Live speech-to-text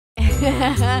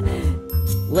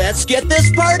Let's get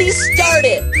this party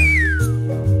started!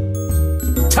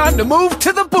 Time to move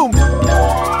to the boom!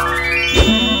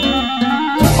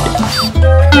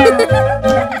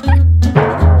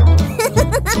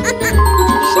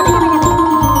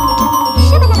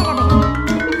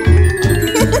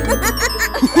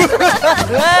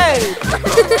 Hey!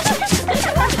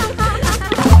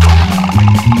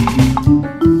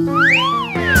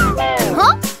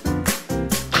 Huh?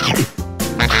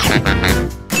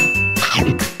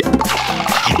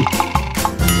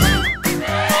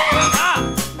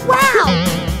 Wow!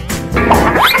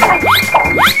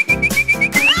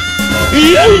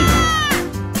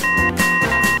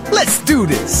 Let's do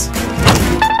this!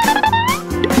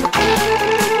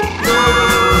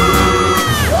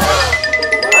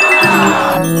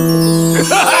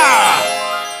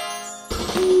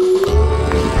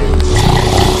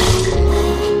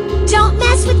 Don't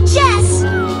mess with Jess!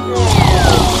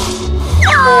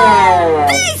 Oh!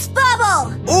 Face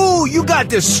bubble! Ooh, you got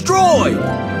destroyed!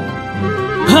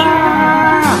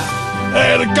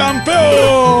 El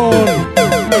campeón!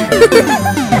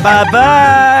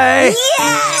 Bye-bye!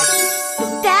 Yes!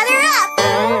 Batter up!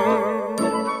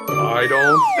 I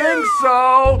don't think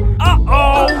so!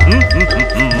 Uh-oh!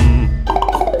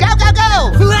 Go, go,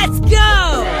 go! Let's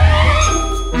go!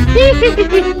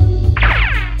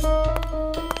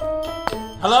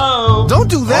 Hello? Don't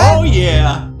do that! Oh,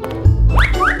 yeah.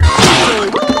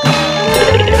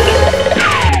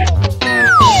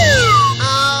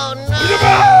 Oh no!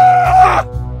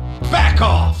 Back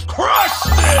off! Crush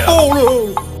them! Oh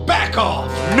no! Back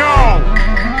off! No!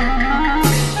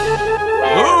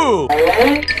 Ooh!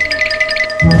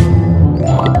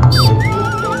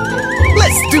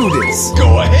 Let's do this!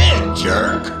 Go ahead,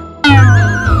 jerk!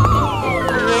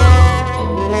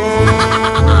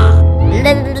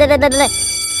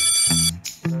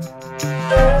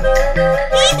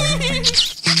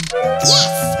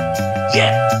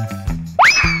 Yeah!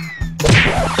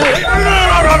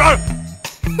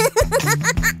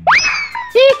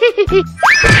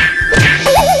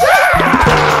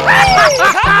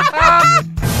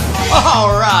 All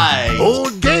right!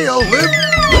 Old Gale live.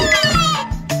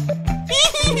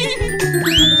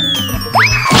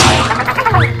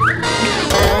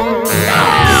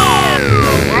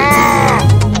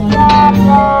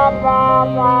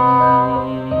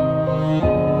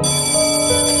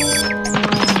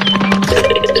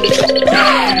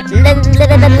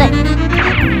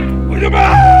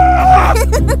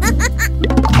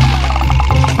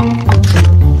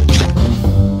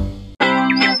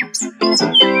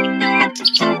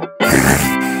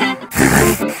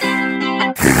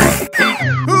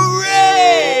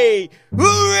 Hooray!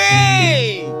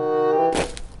 Hooray!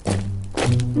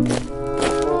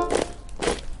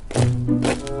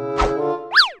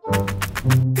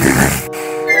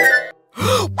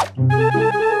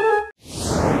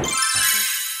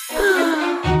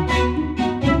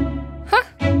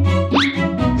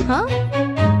 Huh?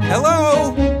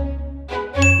 Hello?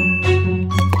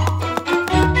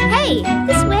 Hey,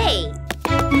 this way!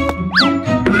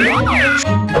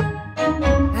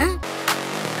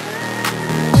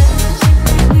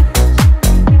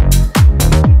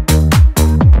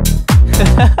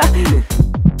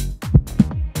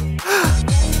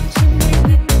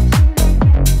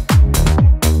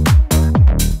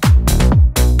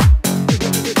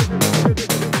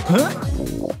 Huh?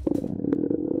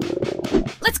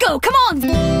 Let's go, come on!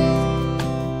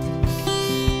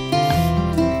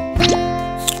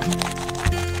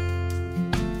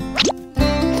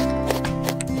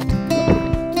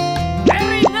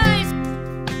 Very nice!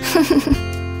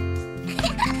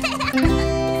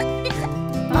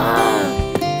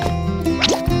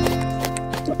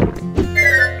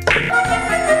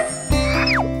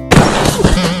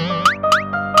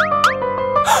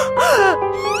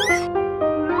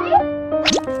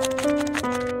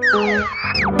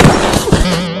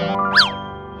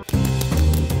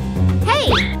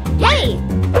 Hey! Hey!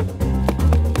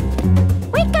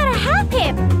 We gotta help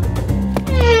him!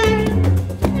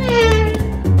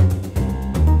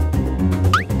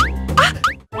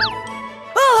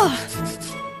 Oh!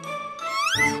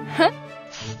 Huh?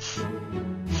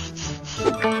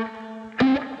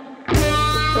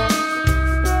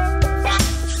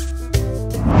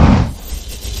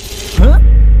 Huh?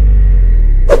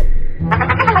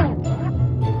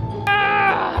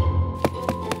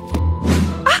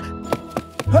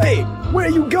 Hey, where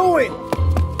are you going?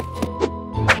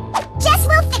 Jess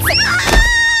will fix it!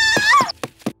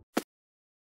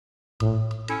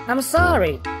 I'm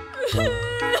sorry.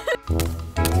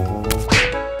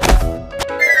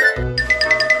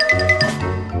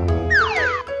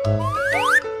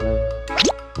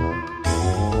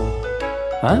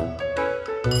 Huh?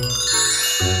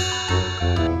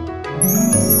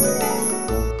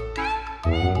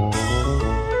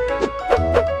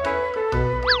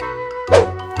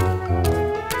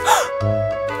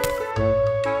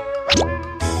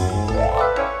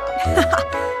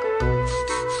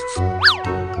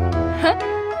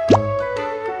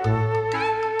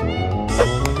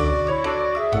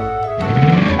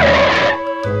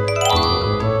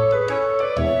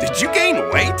 Did you gain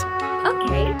weight?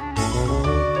 Okay.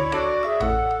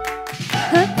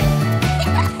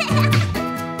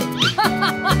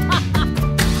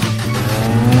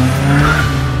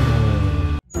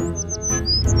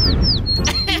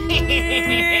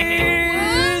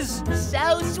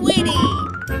 So sweetie.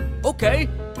 Okay.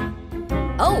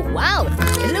 Oh, wow.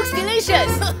 It looks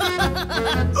delicious.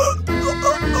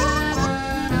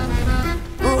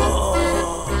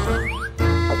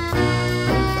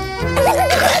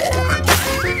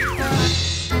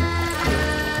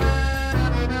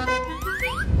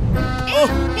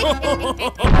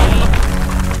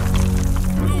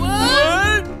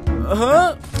 What?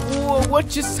 Huh? What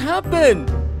just happened?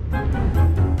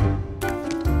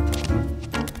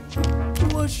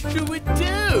 What should we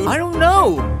do? I don't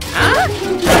know.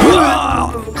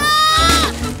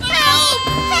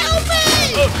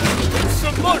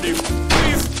 Somebody,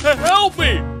 please help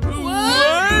me!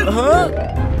 What? Huh?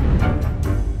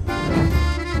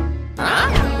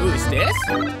 Who's this?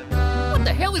 What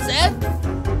the hell is that?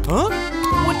 Huh?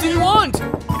 What do you want?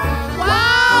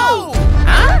 Wow!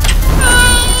 Huh?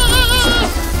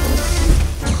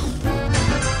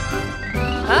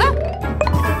 Huh?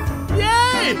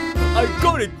 Yay! I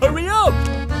got it! Hurry up!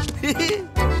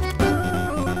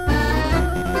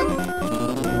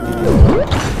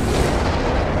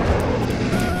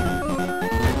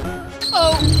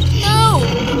 Oh, no!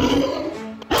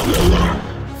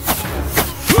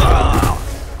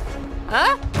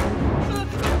 Huh?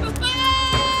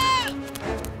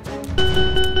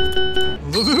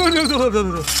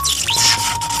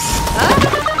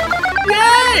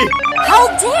 Yay! How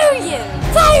dare you!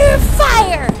 Fire!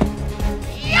 Fire!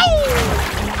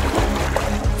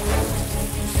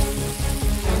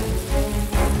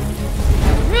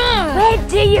 Where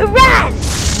do you run?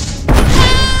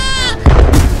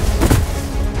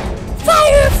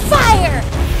 Fire! Fire!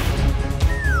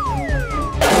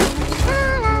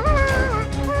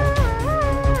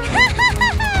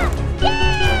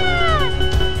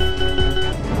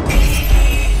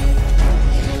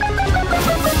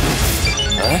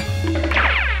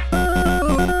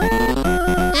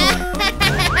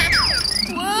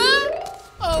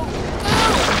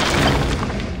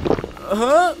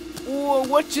 Huh?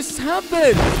 What just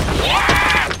happened?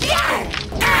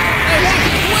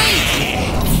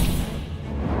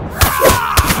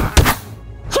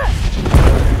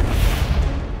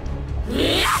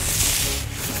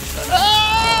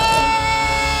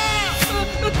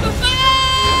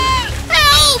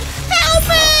 Help! Help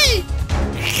me!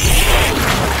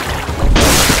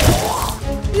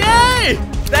 Yay!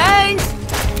 Thanks!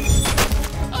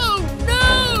 Oh no!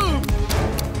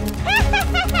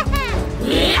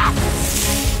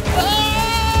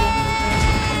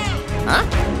 Huh?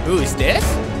 Who's this?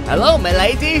 Hello, my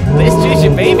lady. Let's choose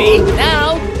your baby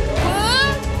now.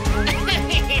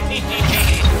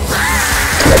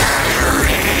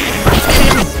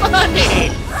 It's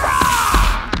funny.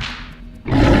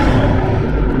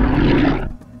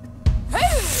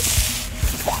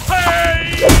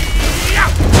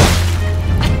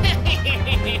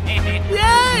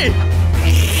 Yay!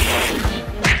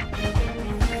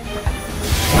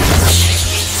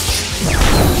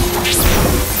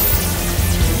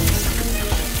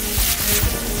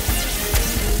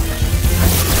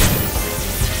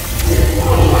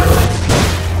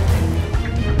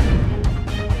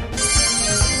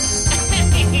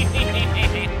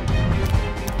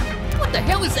 What the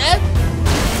hell is that?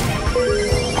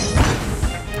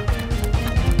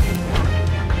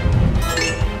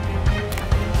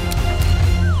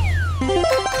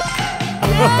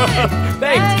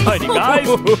 Thanks, tiny guys.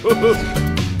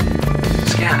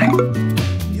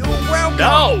 You're welcome.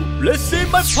 Now, let's see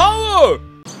my power.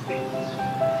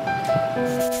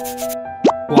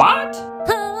 What?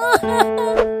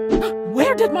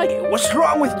 Where did my... What's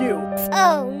wrong with you?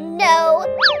 Oh no!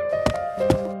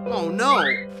 Oh no!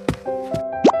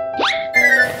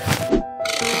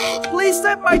 Please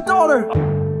save my daughter.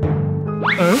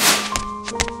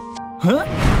 Huh?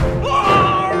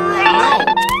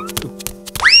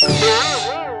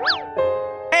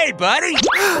 Hey, buddy!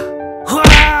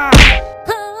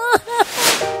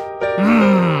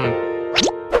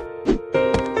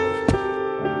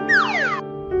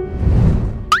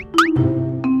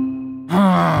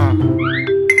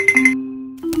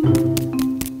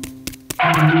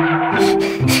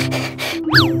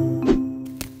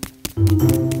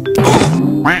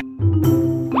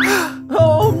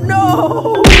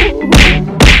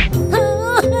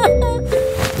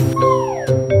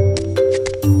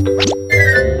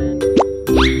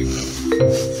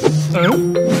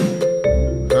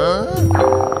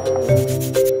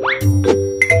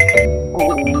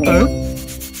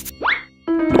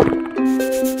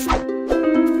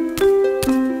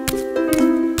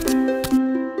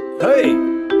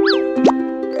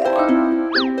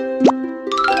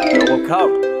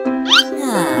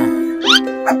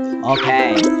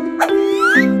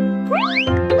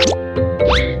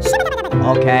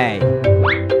 Okay.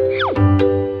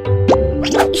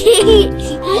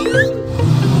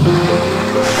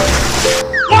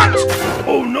 What?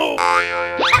 Oh no!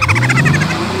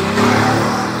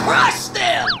 Crush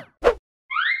them!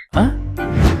 Huh?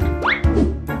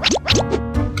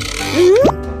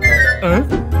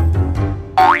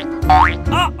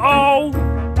 Uh-oh!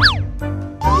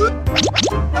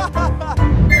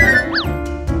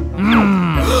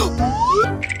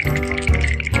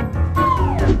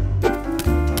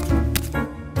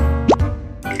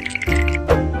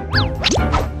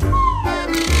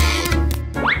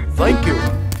 Thank you.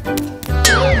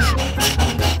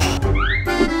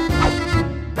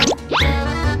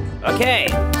 Okay.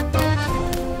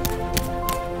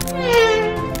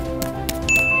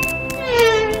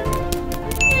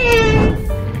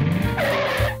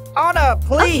 Anna,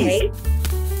 please.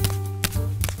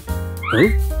 Huh?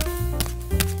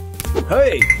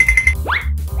 Hey,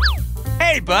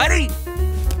 Hey, buddy!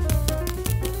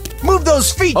 move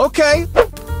those feet. Okay.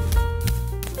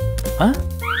 Huh?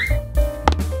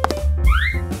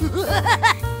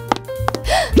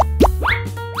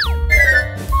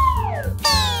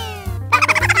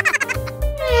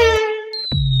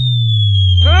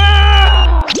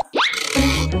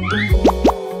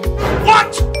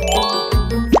 What?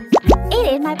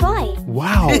 It is my boy.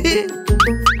 Wow.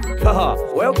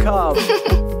 Welcome.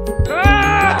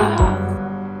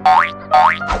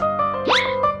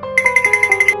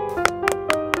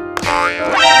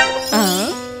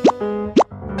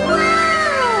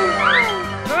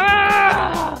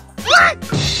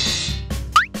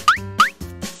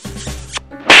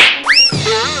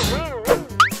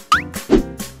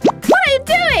 What are you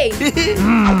doing?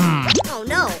 Oh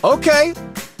no. Okay.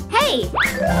 Hey.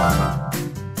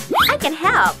 I can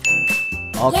help.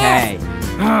 Okay.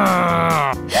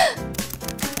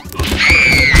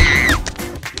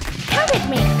 Come with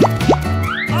me.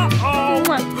 Uh-oh!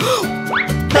 Mwah.